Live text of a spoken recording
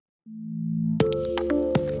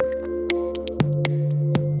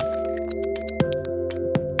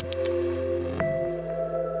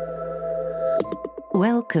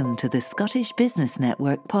Welcome to the Scottish Business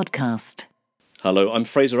Network podcast. Hello, I'm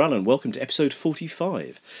Fraser Allen. Welcome to episode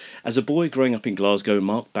 45. As a boy growing up in Glasgow,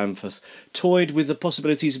 Mark Bamforth toyed with the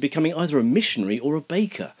possibilities of becoming either a missionary or a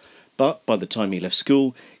baker. But by the time he left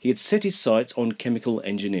school, he had set his sights on chemical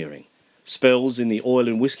engineering. Spells in the oil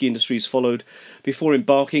and whisky industries followed before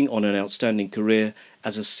embarking on an outstanding career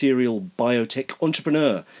as a serial biotech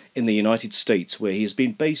entrepreneur in the United States, where he has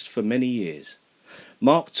been based for many years.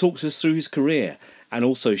 Mark talks us through his career and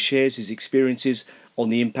also shares his experiences on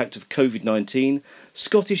the impact of COVID-19,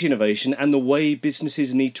 Scottish innovation and the way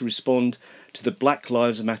businesses need to respond to the Black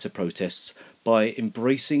Lives Matter protests by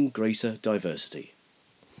embracing greater diversity.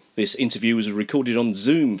 This interview was recorded on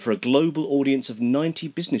Zoom for a global audience of 90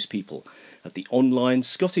 business people at the online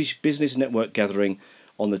Scottish Business Network gathering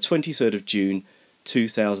on the 23rd of June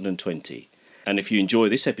 2020. And if you enjoy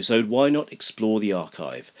this episode, why not explore the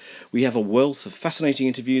archive? We have a wealth of fascinating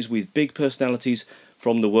interviews with big personalities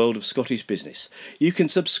from the world of Scottish business. You can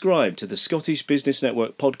subscribe to the Scottish Business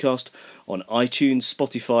Network podcast on iTunes,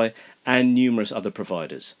 Spotify, and numerous other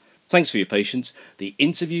providers. Thanks for your patience. The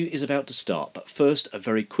interview is about to start, but first, a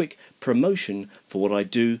very quick promotion for what I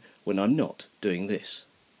do when I'm not doing this.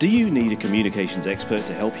 Do you need a communications expert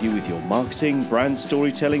to help you with your marketing, brand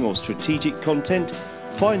storytelling, or strategic content?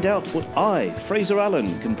 Find out what I, Fraser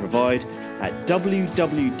Allen, can provide at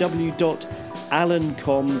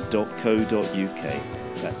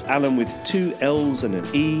www.allencoms.co.uk. That's Allen with 2 L's and an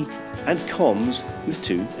E, and comms with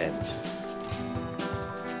 2 M's.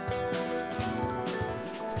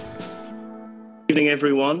 Good evening,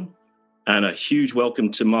 everyone, and a huge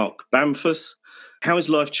welcome to Mark Bamforth. How is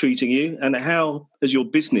life treating you, and how has your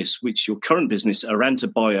business, which your current business,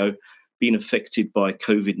 Aranta Bio, been affected by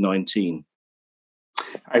COVID-19?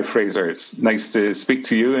 Hi, Fraser. It's nice to speak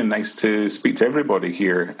to you and nice to speak to everybody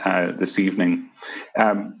here this evening.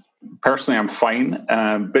 Personally, I'm fine,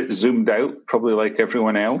 a bit zoomed out, probably like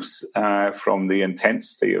everyone else, from the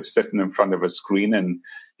intensity of sitting in front of a screen and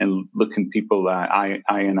looking people eye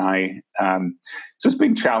in eye. So it's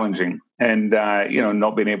been challenging, and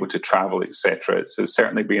not being able to travel, etc. It's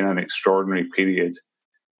certainly been an extraordinary period.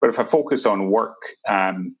 But if I focus on work,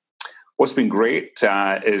 what's been great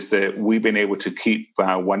is that we've been able to keep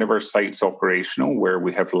one of our sites operational, where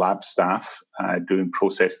we have lab staff doing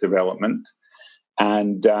process development.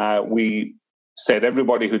 And we said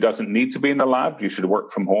everybody who doesn't need to be in the lab, you should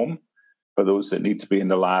work from home. For those that need to be in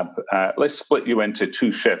the lab, let's split you into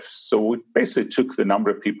 2 shifts. So we basically took the number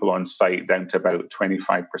of people on site down to about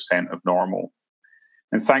 25% of normal.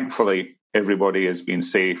 And thankfully, everybody has been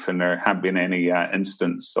safe and there haven't been any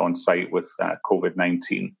incidents on site with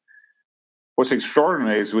COVID-19. What's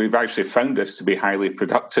extraordinary is we've actually found this to be highly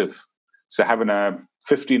productive. So having a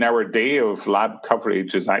 15-hour day of lab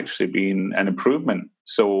coverage has actually been an improvement.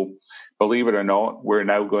 So believe it or not, we're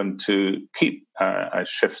now going to keep a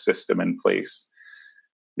shift system in place.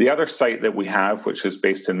 The other site that we have, which is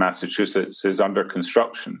based in Massachusetts, is under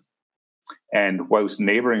construction. And whilst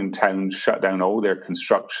neighbouring towns shut down all their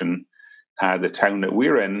construction, the town that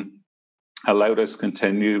we're in allowed us to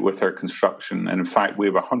continue with our construction. And in fact, we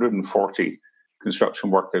have 140 construction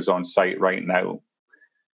workers on site right now.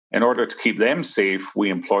 In order to keep them safe, we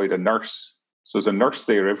employed a nurse. So there's a nurse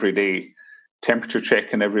there every day, temperature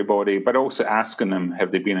checking everybody, but also asking them,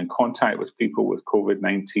 have they been in contact with people with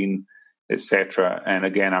COVID-19, etc. And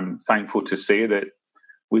again, I'm thankful to say that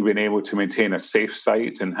we've been able to maintain a safe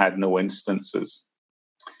site and had no instances.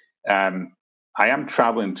 I am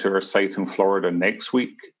traveling to our site in Florida next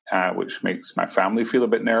week, which makes my family feel a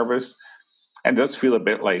bit nervous and does feel a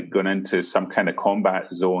bit like going into some kind of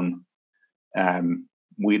combat zone.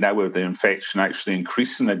 We now have the infection actually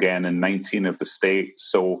increasing again in 19 of the states.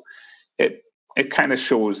 So it kind of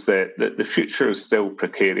shows that the future is still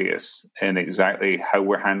precarious in exactly how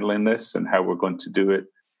we're handling this and how we're going to do it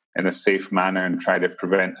in a safe manner and try to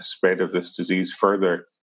prevent the spread of this disease further,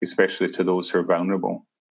 especially to those who are vulnerable.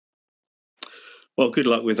 Well, good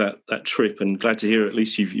luck with that trip, and glad to hear at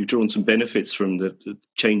least you've drawn some benefits from the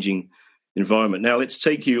changing environment. Now, let's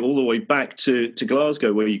take you all the way back to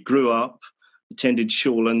Glasgow, where you grew up, attended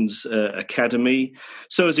Shawlands Academy.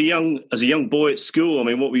 So as a young boy at school, I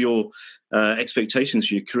mean, what were your expectations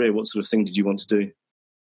for your career? What sort of thing did you want to do?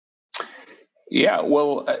 Yeah,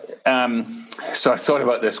 well, so I thought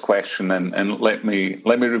about this question, and let me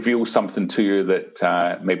reveal something to you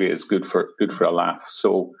that maybe is good for a laugh.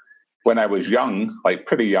 So when I was young, like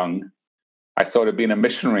pretty young, I thought of being a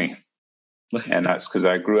missionary. And that's because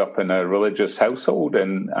I grew up in a religious household,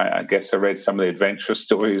 and I guess I read some of the adventure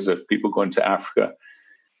stories of people going to Africa.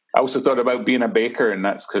 I also thought about being a baker, and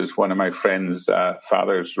that's because one of my friends'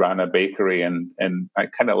 fathers ran a bakery, and I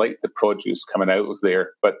kind of liked the produce coming out of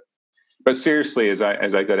there. But seriously, as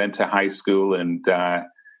I got into high school and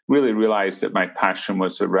really realized that my passion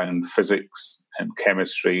was around physics and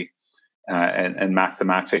chemistry and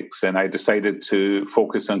mathematics, and I decided to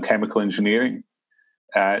focus on chemical engineering.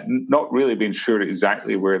 Not really being sure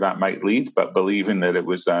exactly where that might lead, but believing that it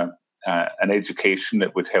was an education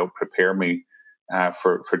that would help prepare me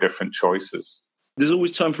for different choices. There's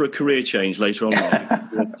always time for a career change later on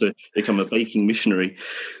to become a baking missionary.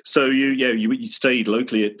 So you stayed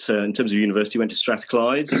locally in terms of university. You went to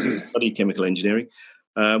Strathclyde to study chemical engineering.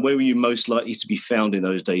 Where were you most likely to be found in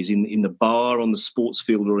those days? In the bar, on the sports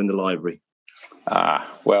field, or in the library?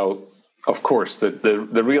 Well, of course, the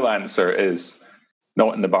real answer is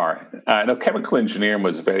not in the bar. No, chemical engineering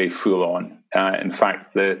was very full on. In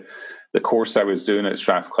fact, the course I was doing at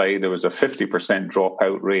Strathclyde, there was a 50%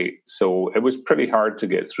 dropout rate. So it was pretty hard to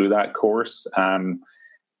get through that course.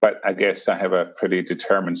 But I guess I have a pretty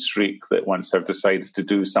determined streak that once I've decided to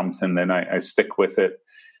do something, then I stick with it.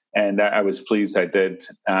 And I was pleased I did.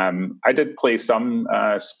 I did play some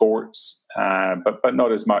sports, but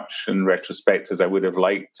not as much in retrospect as I would have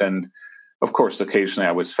liked. And of course, occasionally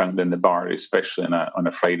I was found in the bar, especially on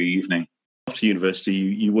a Friday evening. After university,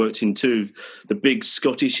 you worked in two the big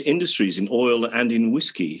Scottish industries, in oil and in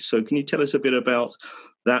whiskey. So can you tell us a bit about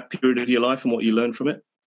that period of your life and what you learned from it?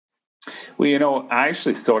 Well, I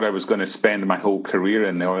actually thought I was going to spend my whole career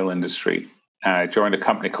in the oil industry. I joined a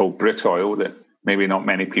company called Britoil that maybe not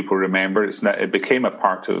many people remember. It became a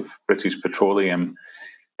part of British Petroleum.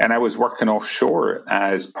 And I was working offshore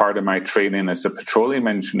as part of my training as a petroleum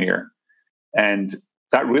engineer. And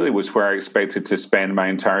that really was where I expected to spend my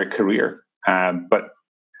entire career. But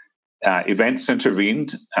events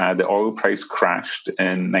intervened. The oil price crashed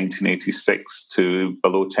in 1986 to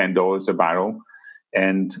below $10 a barrel.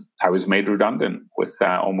 And I was made redundant with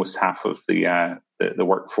almost half of the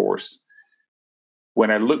workforce. When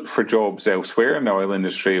I looked for jobs elsewhere in the oil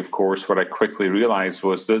industry, of course, what I quickly realized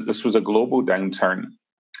was that this was a global downturn.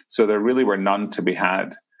 So there really were none to be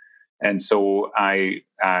had. And so I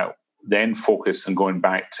then focused on going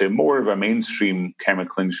back to more of a mainstream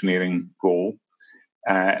chemical engineering role.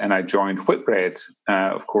 And I joined Whitbread,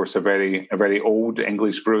 of course, a very old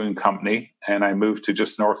English brewing company. And I moved to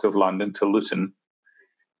just north of London to Luton.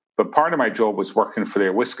 But part of my job was working for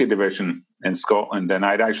their whiskey division in Scotland. And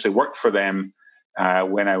I'd actually worked for them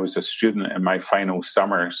when I was a student in my final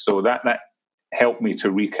summer. So that helped me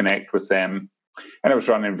to reconnect with them. And I was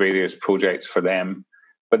running various projects for them.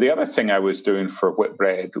 But the other thing I was doing for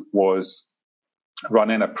Whitbread was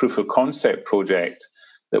running a proof of concept project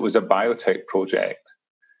that was a biotech project.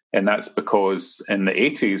 And that's because in the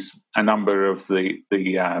 80s, a number of the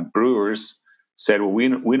brewers said, well,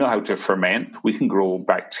 we know how to ferment. We can grow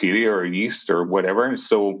bacteria or yeast or whatever.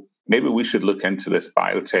 So maybe we should look into this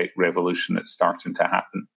biotech revolution that's starting to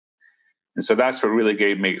happen. And so that's what really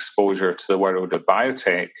gave me exposure to the world of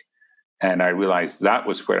biotech. And I realized that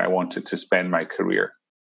was where I wanted to spend my career.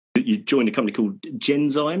 You joined a company called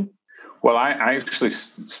Genzyme? Well, I actually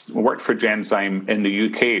worked for Genzyme in the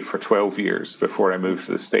UK for 12 years before I moved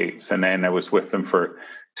to the States. And then I was with them for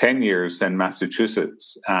 10 years in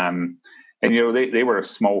Massachusetts. And, they were a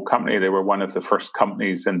small company. They were one of the first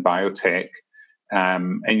companies in biotech.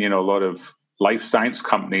 And, a lot of life science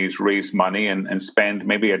companies raise money and spend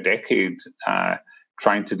maybe a decade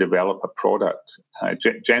trying to develop a product.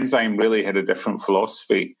 Genzyme really had a different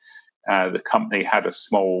philosophy. The company had a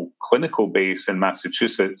small clinical base in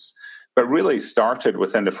Massachusetts, but really started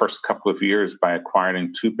within the first couple of years by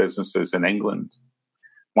acquiring two businesses in England.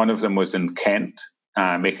 One of them was in Kent,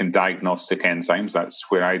 making diagnostic enzymes. That's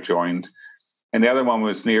where I joined. And the other one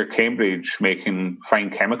was near Cambridge, making fine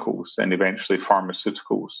chemicals and eventually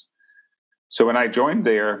pharmaceuticals. So when I joined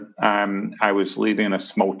there, I was leading a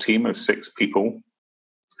small team of 6 people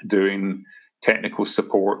doing technical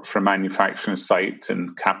support for manufacturing site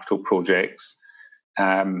and capital projects.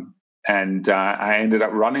 And I ended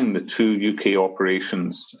up running the 2 UK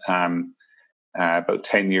operations about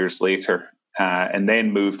 10 years later, and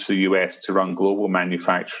then moved to the US to run global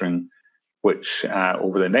manufacturing, which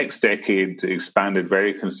over the next decade expanded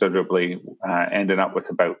very considerably, ending up with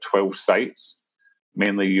about 12 sites,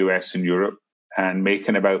 mainly US and Europe, and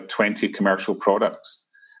making about 20 commercial products.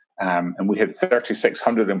 And we had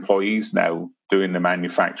 3,600 employees now doing the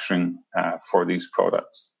manufacturing for these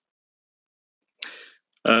products.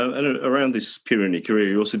 And around this period in your career,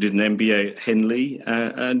 you also did an MBA at Henley.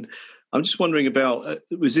 And I'm just wondering about,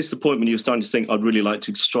 was this the point when you were starting to think, I'd really like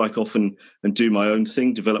to strike off and do my own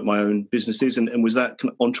thing, develop my own businesses? And was that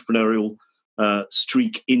kind of entrepreneurial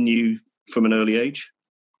streak in you from an early age?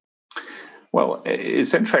 Well,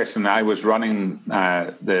 it's interesting. I was running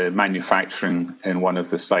the manufacturing in one of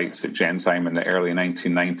the sites at Genzyme in the early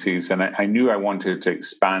 1990s, and I knew I wanted to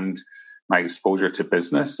expand my exposure to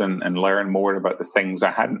business and learn more about the things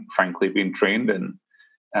I hadn't, frankly, been trained in.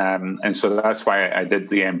 And so that's why I did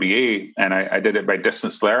the MBA, and I did it by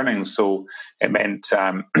distance learning. So it meant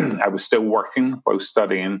I was still working while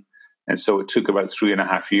studying, and so it took about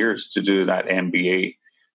 3.5 years to do that MBA.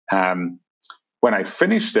 When I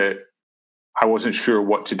finished it, I wasn't sure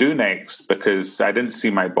what to do next because I didn't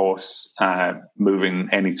see my boss moving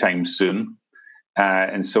anytime soon.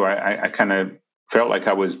 And so I kind of felt like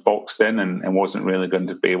I was boxed in and wasn't really going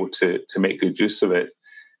to be able to make good use of it.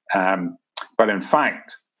 But in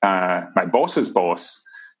fact, my boss's boss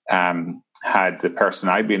had the person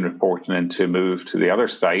I'd been reporting into move to the other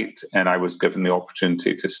site, and I was given the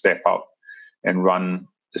opportunity to step up and run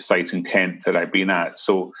the site in Kent that I'd been at.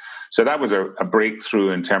 So that was a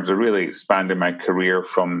breakthrough in terms of really expanding my career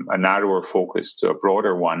from a narrower focus to a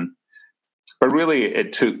broader one. But really,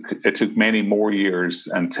 it took many more years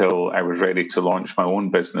until I was ready to launch my own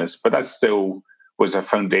business. But that still was a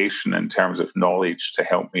foundation in terms of knowledge to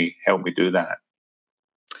help me do that.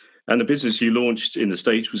 And the business you launched in the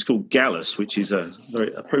States was called Gallus, which is a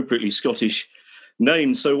very appropriately Scottish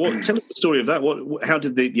name. So tell us the story of that. How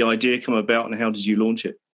did the idea come about, and how did you launch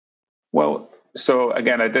it? Well, so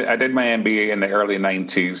again, I did my MBA in the early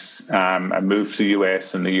 90s. I moved to the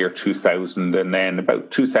US in the year 2000, and then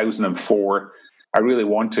about 2004, I really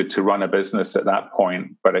wanted to run a business at that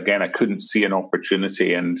point. But again, I couldn't see an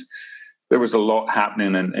opportunity, and there was a lot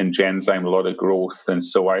happening in Genzyme, a lot of growth. And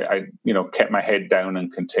so I kept my head down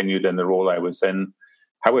and continued in the role I was in.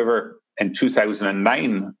 However, in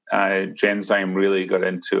 2009, Genzyme really got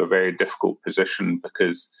into a very difficult position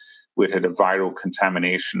because we'd had a viral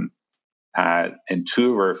contamination in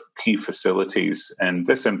 2 of our key facilities, and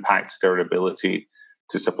this impacted our ability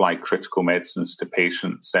to supply critical medicines to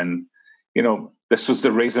patients. And, this was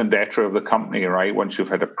the raison d'etre of the company, right? Once you've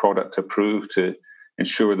had a product approved, to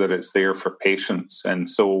ensure that it's there for patients. And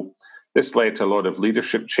so this led to a lot of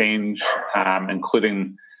leadership change,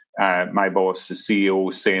 including my boss, the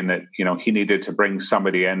CEO, saying that, he needed to bring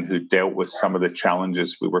somebody in who dealt with some of the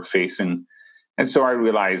challenges we were facing. And so I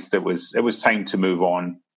realized it was time to move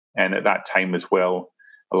on. And at that time as well,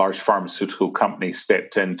 a large pharmaceutical company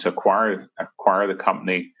stepped in to acquire the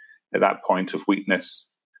company at that point of weakness.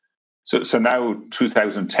 So now,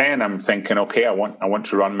 2010, I'm thinking, okay, I want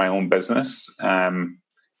to run my own business.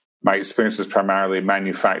 My experience is primarily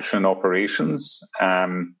manufacturing operations.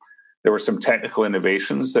 There were some technical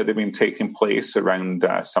innovations that have been taking place around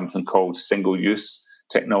something called single-use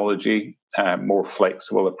technology, more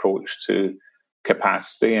flexible approach to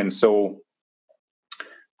capacity. And so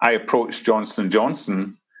I approached Johnson &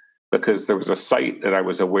 Johnson because there was a site that I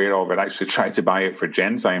was aware of. I'd actually tried to buy it for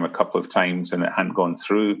Genzyme a couple of times and it hadn't gone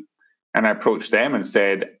through. And I approached them and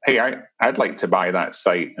said, hey, I'd like to buy that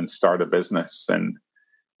site and start a business. And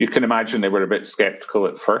you can imagine they were a bit skeptical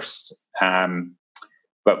at first,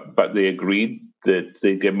 but they agreed that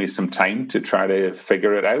they'd give me some time to try to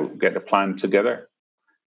figure it out, get a plan together.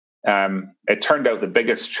 It turned out the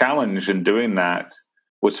biggest challenge in doing that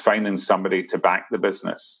was finding somebody to back the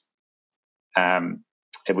business.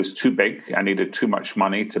 It was too big. I needed too much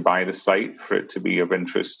money to buy the site for it to be of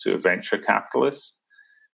interest to a venture capitalist.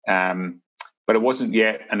 But it wasn't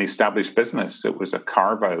yet an established business. It was a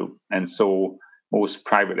carve-out. And so most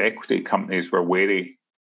private equity companies were wary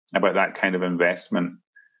about that kind of investment.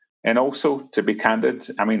 And also, to be candid,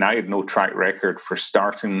 I had no track record for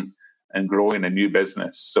starting and growing a new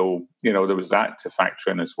business. So, there was that to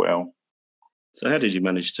factor in as well. So how did you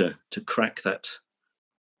manage to crack that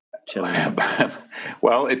challenge?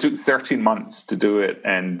 Well, it took 13 months to do it.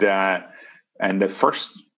 And the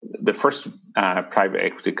first private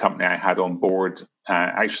equity company I had on board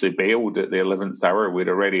actually bailed at the 11th hour. We'd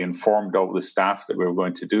already informed all the staff that we were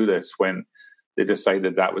going to do this when they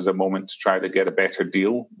decided that was a moment to try to get a better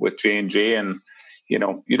deal with J&J. And, you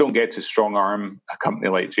don't get to strong arm a company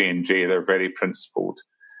like J&J. They're very principled.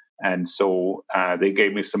 And so they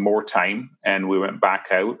gave me some more time, and we went back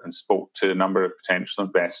out and spoke to a number of potential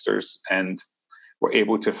investors and were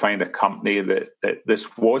able to find a company that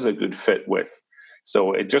this was a good fit with.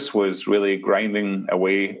 So it just was really grinding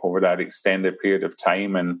away over that extended period of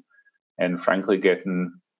time and frankly,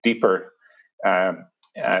 getting deeper,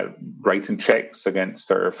 writing checks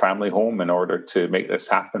against our family home in order to make this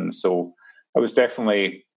happen. So it was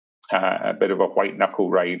definitely a bit of a white knuckle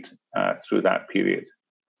ride through that period.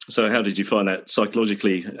 So how did you find that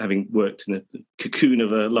psychologically, having worked in the cocoon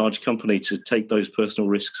of a large company, to take those personal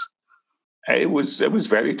risks? It was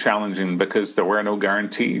very challenging because there were no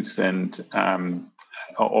guarantees, and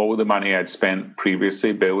all the money I'd spent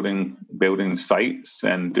previously building sites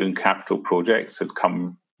and doing capital projects had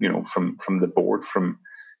come, from the board, from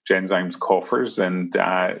Genzyme's coffers. And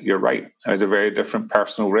you're right, it was a very different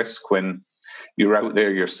personal risk when you're out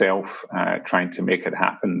there yourself trying to make it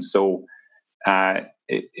happen. So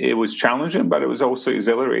it was challenging, but it was also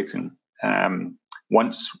exhilarating.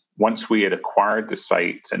 Once we had acquired the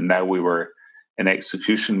site and now we were in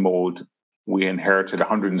execution mode, we inherited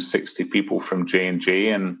 160 people from J&J,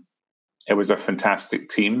 and it was a fantastic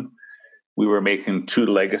team. We were making 2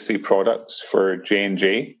 legacy products for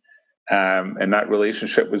J&J, and that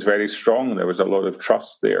relationship was very strong. There was a lot of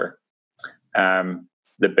trust there.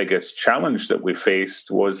 The biggest challenge that we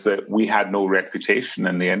faced was that we had no reputation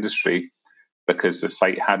in the industry because the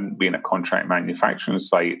site hadn't been a contract manufacturing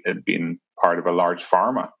site. It had been part of a large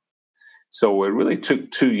pharma. So it really took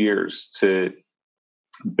 2 years to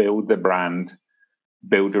build the brand,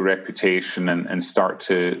 build a reputation, and start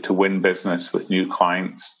to win business with new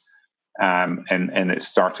clients. And it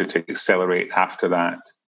started to accelerate after that.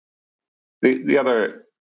 The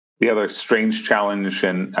other strange challenge,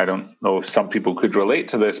 and I don't know if some people could relate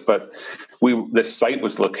to this, but this site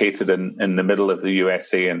was located in the middle of the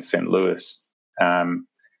USA in St. Louis.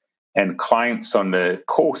 And clients on the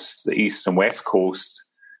coast, the east and west coast,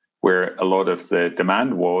 where a lot of the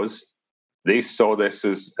demand was, they saw this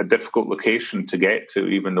as a difficult location to get to,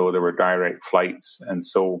 even though there were direct flights. And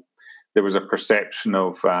so there was a perception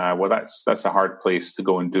of, that's a hard place to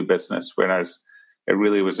go and do business, whereas it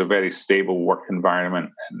really was a very stable work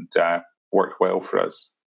environment and worked well for us.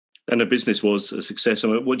 And the business was a success. I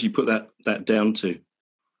mean, what do you put that down to?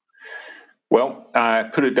 Well, I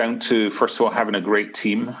put it down to, first of all, having a great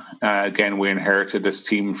team. Again, we inherited this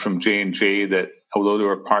team from J&J that, although they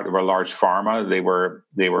were part of a large pharma, they were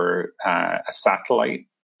a satellite.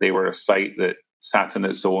 They were a site that sat on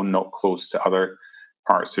its own, not close to other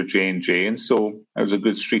parts of J&J. And so there was a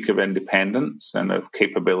good streak of independence and of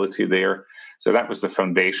capability there. So that was the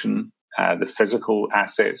foundation. The physical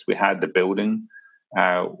assets we had, the building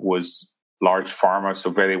was large pharma, so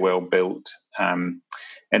very well built.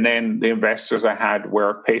 And then the investors I had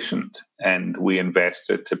were patient, and we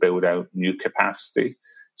invested to build out new capacity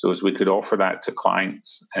so as we could offer that to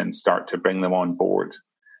clients and start to bring them on board.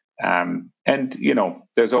 And,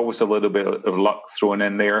 there's always a little bit of luck thrown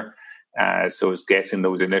in there. So it's getting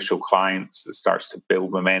those initial clients that starts to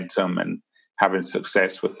build momentum and having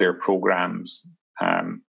success with their programs.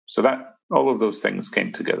 So that all of those things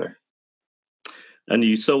came together. And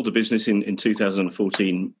you sold the business in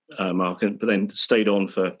 2014, Mark, but then stayed on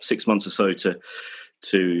for 6 months or so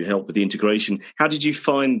to help with the integration. How did you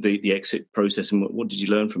find the exit process, and what did you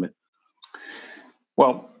learn from it?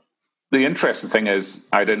 Well, the interesting thing is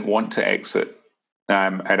I didn't want to exit.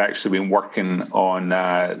 I'd actually been working on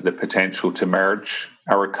the potential to merge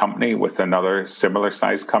our company with another similar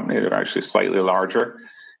sized company. They're actually slightly larger.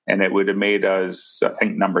 And it would have made us, I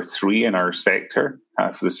think, number 3 in our sector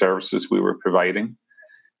for the services we were providing.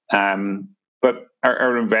 But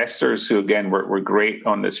our investors, who again were great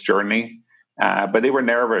on this journey, but they were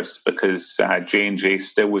nervous because J&J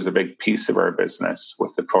still was a big piece of our business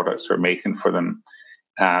with the products we're making for them.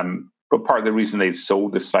 But part of the reason they'd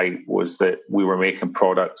sold the site was that we were making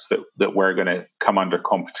products that were going to come under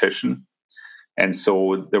competition. And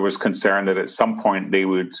so there was concern that at some point they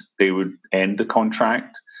would end the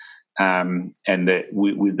contract. And that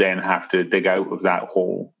we would then have to dig out of that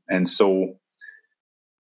hole. And so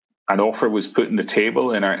an offer was put on the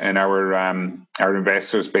table, and our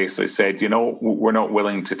investors basically said, we're not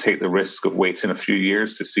willing to take the risk of waiting a few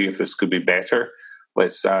years to see if this could be better.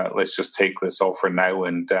 Let's just take this offer now,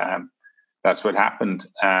 and that's what happened.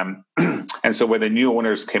 And so when the new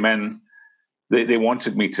owners came in, they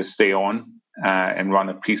wanted me to stay on and run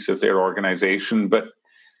a piece of their organization, but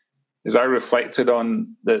as I reflected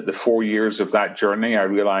on the 4 years of that journey, I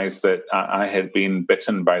realized that I had been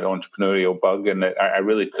bitten by the entrepreneurial bug, and that I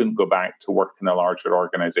really couldn't go back to work in a larger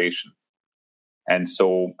organization. And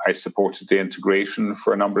so I supported the integration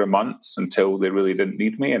for a number of months until they really didn't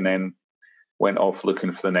need me, and then went off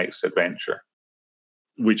looking for the next adventure.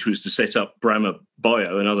 Which was to set up Brammer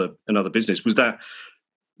Bio, another business. Was that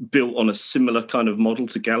built on a similar kind of model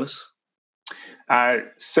to Gallus?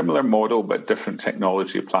 Similar model, but different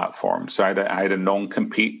technology platform. So I had a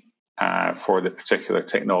non-compete for the particular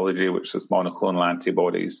technology, which was monoclonal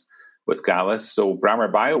antibodies with Gallus. So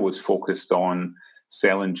Brammer Bio was focused on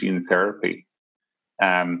cell and gene therapy.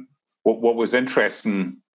 what was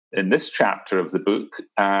interesting in this chapter of the book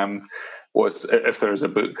was, if there's a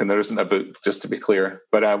book, and there isn't a book, just to be clear,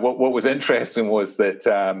 but what was interesting was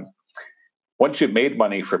that once you've made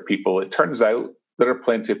money for people, it turns out there are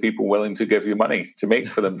plenty of people willing to give you money to make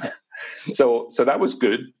for them. So that was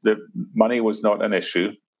good. The money was not an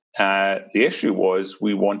issue. The issue was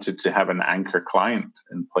we wanted to have an anchor client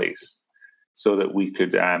in place so that we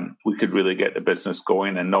could really get the business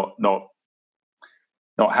going and not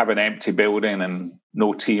have an empty building and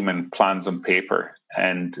no team and plans on paper.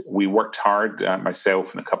 And we worked hard,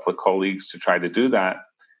 myself and a couple of colleagues, to try to do that.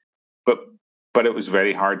 But it was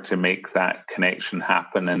very hard to make that connection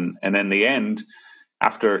happen. And in the end,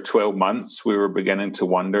 after 12 months, we were beginning to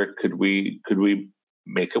wonder, could we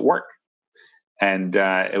make it work? And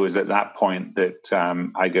it was at that point that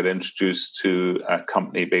I got introduced to a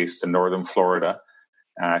company based in northern Florida,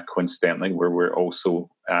 coincidentally, where we're also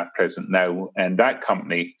present now. And that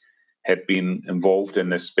company had been involved in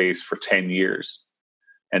this space for 10 years.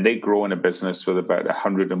 And they'd grown a business with about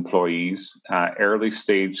 100 employees, early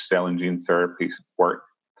stage cell and gene therapy work.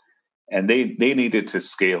 And they needed to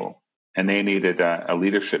scale, and they needed a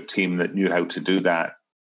leadership team that knew how to do that.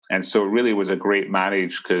 And so it really was a great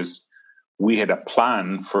marriage, because we had a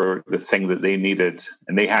plan for the thing that they needed,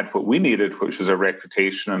 and they had what we needed, which was a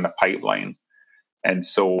reputation and a pipeline. And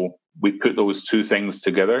so we put those two things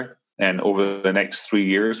together. And over the next 3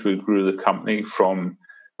 years, we grew the company from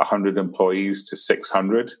 100 employees to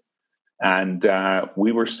 600. And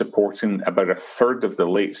we were supporting about a third of the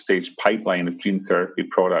late stage pipeline of gene therapy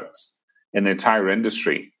products in the entire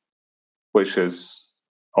industry, which is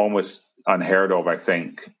almost unheard of, I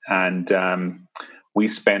think. And we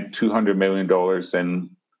spent $200 million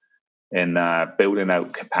in building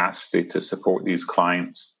out capacity to support these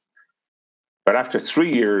clients. But after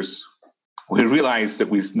 3 years, we realized that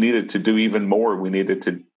we needed to do even more. We needed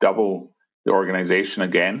to double the organization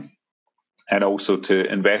again, and also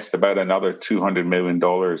to invest about another $200 million.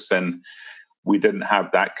 And we didn't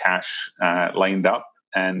have that cash lined up.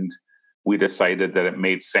 And we decided that it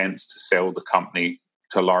made sense to sell the company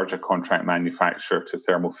to a larger contract manufacturer, to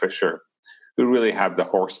Thermo Fisher, who really have the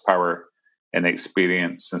horsepower and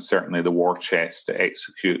experience, and certainly the war chest to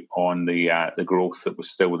execute on the growth that was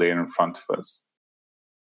still there in front of us.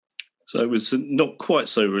 So it was not quite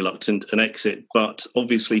so reluctant an exit, but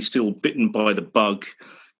obviously still bitten by the bug.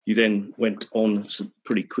 You then went on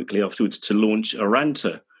pretty quickly afterwards to launch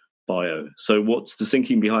Aranta Bio. So what's the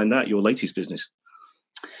thinking behind that, your latest business?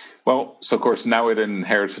 Well, so of course, now it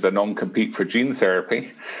inherited a non-compete for gene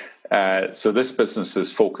therapy. So this business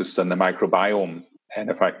is focused on the microbiome. And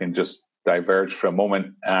if I can just diverge for a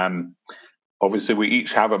moment, obviously we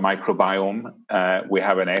each have a microbiome. We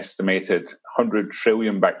have an estimated 100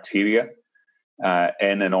 trillion bacteria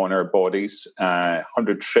in and on our bodies.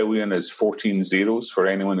 100 trillion is 14 zeros for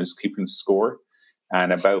anyone who's keeping score,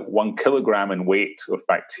 and about 1 kilogram in weight of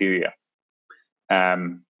bacteria.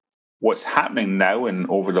 What's happening now and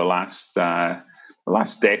over the last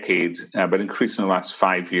decade, but increasing in the last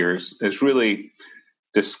 5 years, is really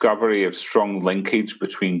discovery of strong linkage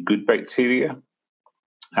between good bacteria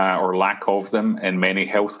or lack of them in many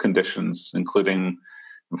health conditions, including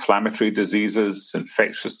inflammatory diseases,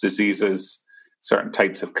 infectious diseases, certain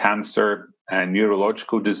types of cancer, and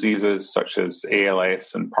neurological diseases such as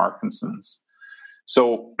ALS and Parkinson's.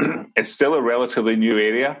 So it's still a relatively new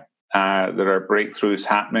area. There are breakthroughs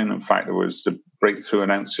happening. In fact, there was a breakthrough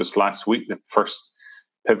announced just last week, the first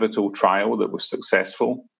pivotal trial that was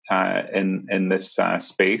successful in this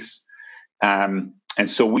space. And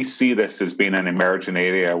so we see this as being an emerging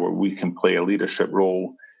area where we can play a leadership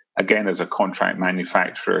role, again, as a contract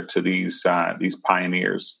manufacturer to these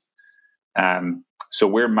pioneers. So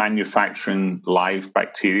we're manufacturing live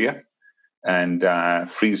bacteria and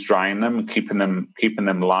freeze drying them and keeping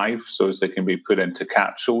them live so as they can be put into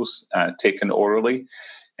capsules, taken orally,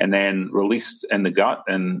 and then released in the gut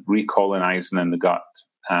and recolonizing in the gut.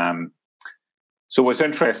 So what's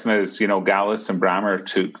interesting is, Gallus and Brammer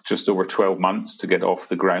took just over 12 months to get off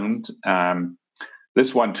the ground.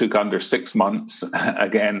 This one took under 6 months.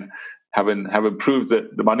 Again, having proved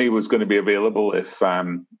that the money was going to be available if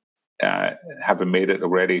having made it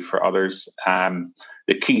already for others.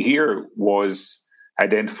 The key here was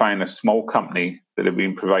identifying a small company that had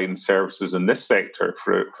been providing services in this sector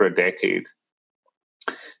for a decade.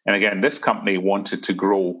 And again, this company wanted to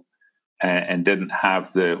grow and didn't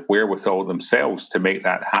have the wherewithal themselves to make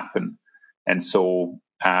that happen. And so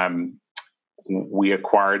we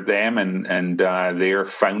acquired them, and their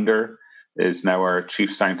founder is now our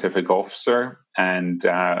chief scientific officer. And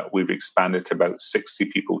we've expanded to about 60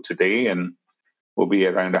 people today. And will be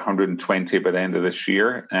around 120 by the end of this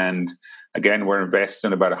year. And again, we're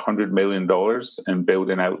investing about $100 million in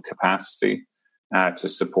building out capacity to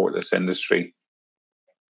support this industry.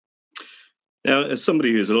 Now, as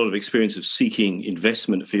somebody who has a lot of experience of seeking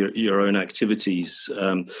investment for your own activities,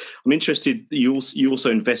 I'm interested, you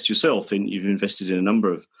also invest yourself you've invested in a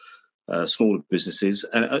number of smaller businesses.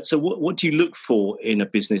 So what do you look for in a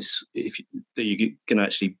business that you can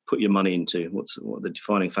actually put your money into? What are the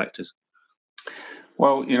defining factors?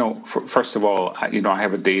 Well, first of all, I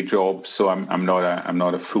have a day job, so I'm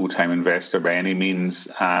not a full-time investor by any means.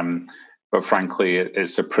 But frankly,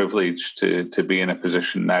 it's a privilege to be in a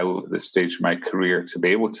position now at this stage of my career to be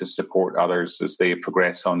able to support others as they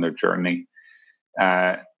progress on their journey.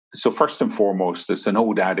 So first and foremost, it's an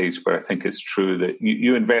old adage, but I think it's true that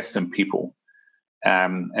you invest in people,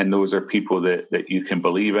 and those are people that you can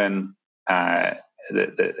believe in,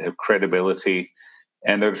 that have credibility,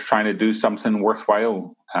 and they're trying to do something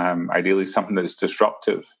worthwhile, ideally something that's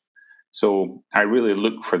disruptive. So I really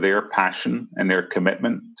look for their passion and their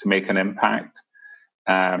commitment to make an impact.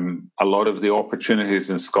 A lot of the opportunities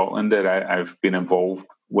in Scotland that I've been involved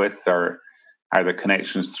with are either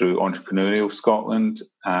connections through Entrepreneurial Scotland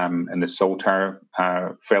and the Saltire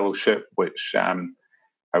Fellowship, which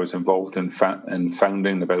I was involved in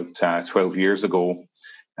founding about 12 years ago,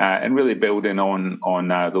 and really building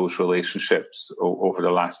on those relationships over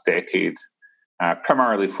the last decade,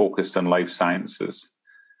 primarily focused on life sciences.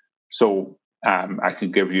 So I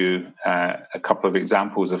can give you a couple of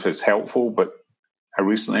examples if it's helpful, but I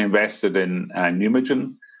recently invested in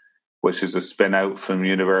Pneumagen, which is a spin-out from the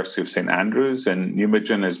University of St Andrews. And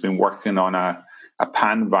Pneumagen has been working on a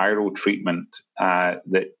pan-viral treatment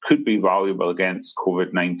that could be valuable against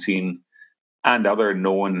COVID-19 and other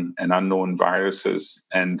known and unknown viruses.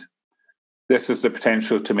 And this has the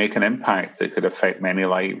potential to make an impact that could affect many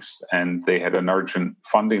lives. And they had an urgent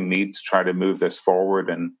funding need to try to move this forward.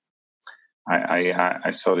 And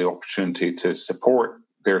I saw the opportunity to support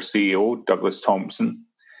their CEO, Douglas Thompson.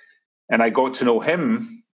 And I got to know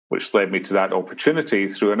him, which led me to that opportunity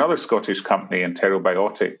through another Scottish company, Entero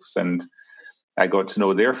Biotics. And I got to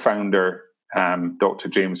know their founder, Dr.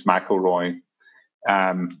 James McElroy.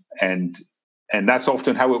 And that's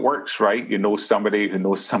often how it works, right? You know somebody who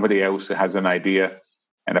knows somebody else who has an idea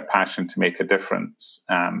and a passion to make a difference.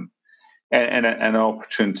 And an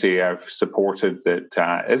opportunity I've supported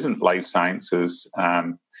that isn't life sciences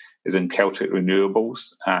is in Celtic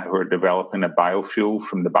Renewables, who are developing a biofuel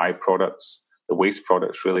from the byproducts, the waste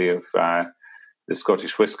products really of the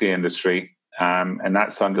Scottish whisky industry. And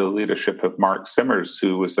that's under the leadership of Mark Simmers,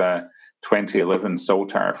 who was a 2011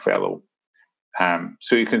 Saltire Fellow.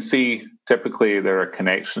 So you can see typically there are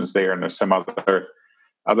connections there, and there's some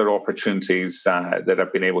other opportunities that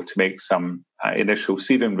I've been able to make some initial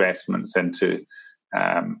seed investments into,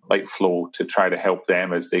 like Flow, to try to help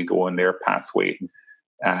them as they go on their pathway.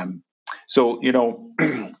 So,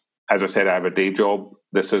 as I said, I have a day job.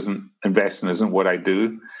 Investing isn't what I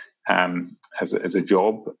do as a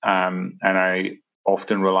job. And I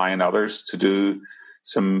often rely on others to do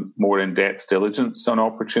some more in-depth diligence on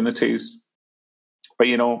opportunities. But,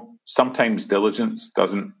 sometimes diligence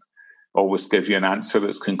doesn't always give you an answer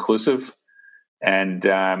that's conclusive. And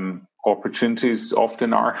opportunities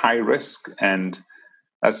often are high risk. And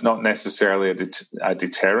that's not necessarily a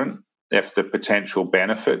deterrent if the potential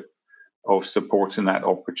benefit of supporting that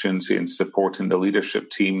opportunity and supporting the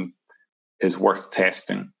leadership team is worth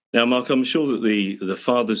testing. Now, Mark, I'm sure that the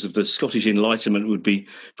fathers of the Scottish Enlightenment would be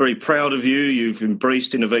very proud of you. You've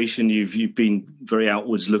embraced innovation. You've been very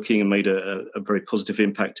outwards looking and made a very positive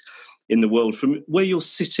impact in the world. From where you're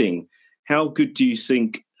sitting, how good do you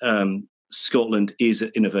think Scotland is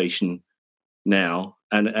at innovation now,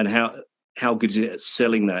 and how good is it at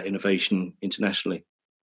selling that innovation internationally?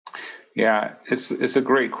 Yeah, it's a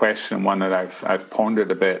great question, one that I've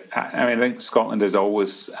pondered a bit. I think Scotland has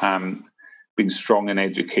always been strong in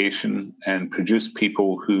education and produced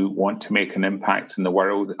people who want to make an impact in the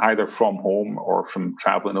world, either from home or from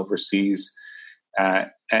traveling overseas.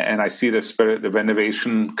 And I see the spirit of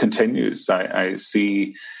innovation continues. I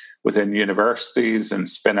see within universities and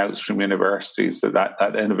spin-outs from universities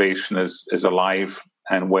that innovation is alive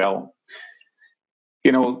and well.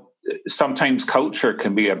 Sometimes culture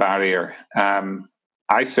can be a barrier.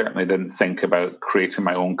 I certainly didn't think about creating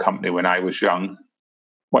my own company when I was young.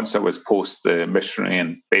 Once I was post the missionary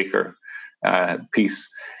and baker piece,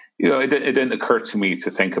 it didn't occur to me to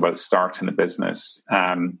think about starting a business.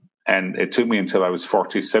 And it took me until I was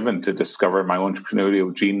 47 to discover my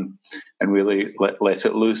entrepreneurial gene and really let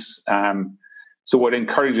it loose. So what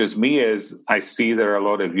encourages me is I see there are a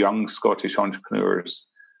lot of young Scottish entrepreneurs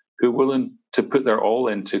who are willing to put their all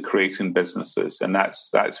into creating businesses, and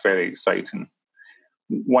that's very exciting.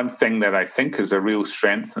 One thing that I think is a real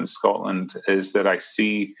strength in Scotland is that I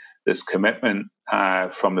see this commitment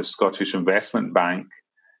from the Scottish Investment Bank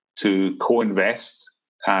to co-invest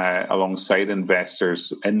alongside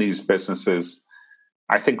investors in these businesses.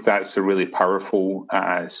 I think that's a really powerful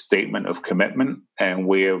statement of commitment and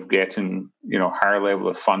way of getting, higher level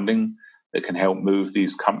of funding that can help move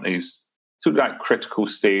these companies through that critical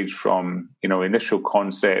stage from, initial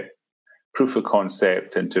concept, proof of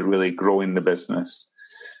concept, into really growing the business.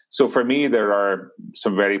 So for me, there are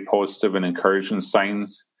some very positive and encouraging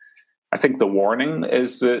signs. I think the warning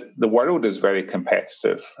is that the world is very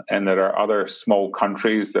competitive and there are other small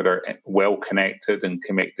countries that are well connected and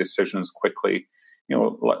can make decisions quickly,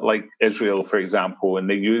 like Israel, for example, and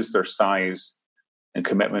they use their size and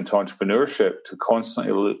commitment to entrepreneurship to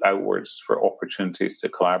constantly look outwards for opportunities to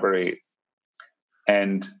collaborate.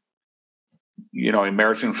 And,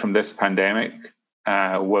 emerging from this pandemic,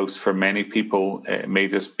 whilst for many people it may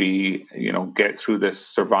just be, get through this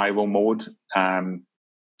survival mode,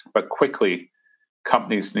 but quickly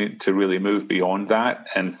companies need to really move beyond that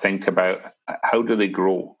and think about how do they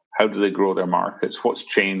grow? How do they grow their markets? What's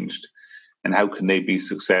changed? And how can they be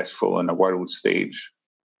successful on a world stage?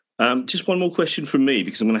 Just one more question from me,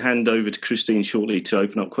 because I'm going to hand over to Christine shortly to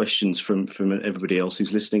open up questions from everybody else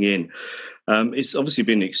who's listening in. It's obviously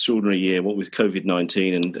been an extraordinary year, what with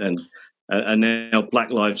COVID-19 and now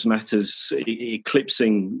Black Lives Matters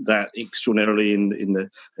eclipsing that extraordinarily in the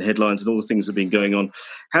headlines and all the things that have been going on.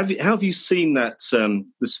 How have you seen that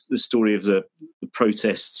the story of the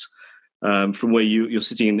protests from where you're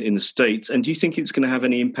sitting in the States? And do you think it's going to have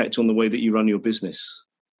any impact on the way that you run your business?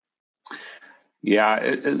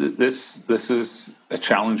 Yeah, this is a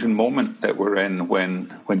challenging moment that we're in. When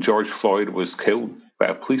George Floyd was killed by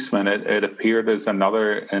a policeman, it appeared as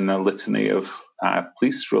another in a litany of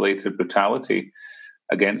police-related brutality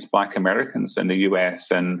against Black Americans in the US.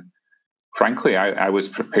 And frankly, I was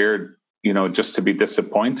prepared, just to be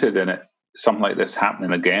disappointed in it, something like this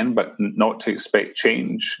happening again, but not to expect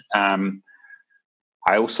change. I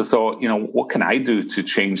also thought, what can I do to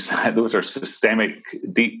change that? Those are systemic,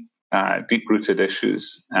 deep-rooted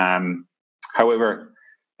issues. However,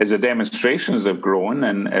 as the demonstrations have grown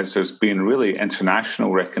and as there's been really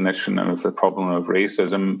international recognition of the problem of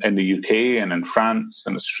racism in the UK and in France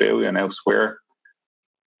and Australia and elsewhere,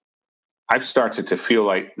 I've started to feel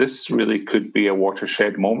like this really could be a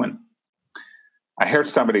watershed moment. I heard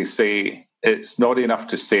somebody say, it's not enough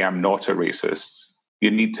to say I'm not a racist. You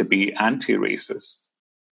need to be anti-racist.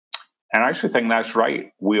 And I actually think that's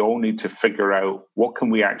right. We all need to figure out what can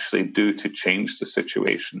we actually do to change the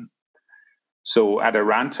situation. So at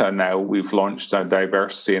Aranta now, we've launched a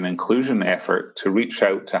diversity and inclusion effort to reach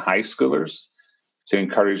out to high schoolers, to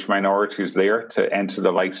encourage minorities there to enter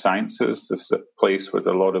the life sciences. This is a place with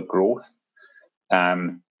a lot of growth.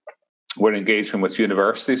 We're engaging with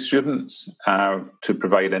university students to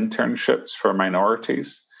provide internships for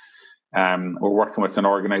minorities. We're working with an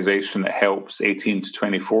organization that helps 18 to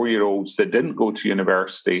 24-year-olds that didn't go to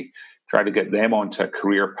university, try to get them onto a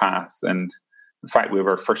career path. And in fact, we have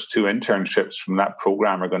our first 2 internships from that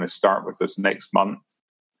program are going to start with us next month.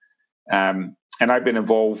 And I've been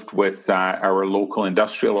involved with our local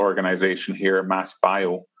industrial organization here,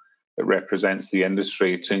 MassBio, that represents the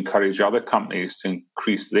industry, to encourage other companies to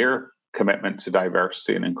increase their commitment to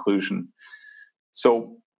diversity and inclusion.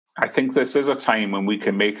 So I think this is a time when we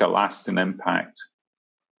can make a lasting impact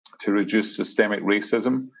to reduce systemic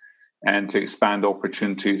racism and to expand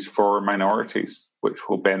opportunities for minorities, which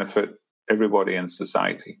will benefit everybody in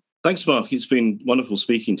society. Thanks, Mark. It's been wonderful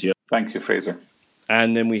speaking to you. Thank you, Fraser.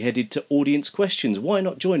 And then we headed to audience questions. Why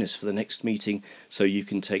not join us for the next meeting so you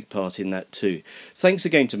can take part in that too? Thanks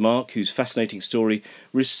again to Mark, whose fascinating story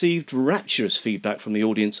received rapturous feedback from the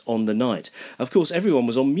audience on the night. Of course, everyone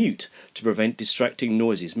was on mute to prevent distracting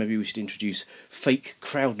noises. Maybe we should introduce fake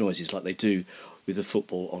crowd noises like they do with the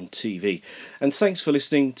football on TV. And thanks for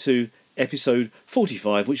listening to episode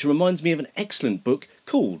 45, which reminds me of an excellent book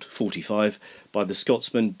called 45 by the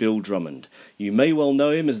Scotsman Bill Drummond. You may well know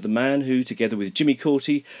him as the man who, together with Jimmy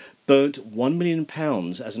Corty, burnt £1 million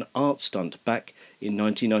as an art stunt back in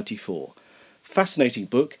 1994. Fascinating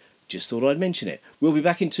book, just thought I'd mention it. We'll be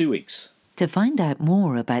back in 2 weeks. To find out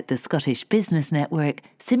more about the Scottish Business Network,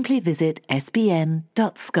 simply visit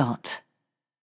sbn.scot.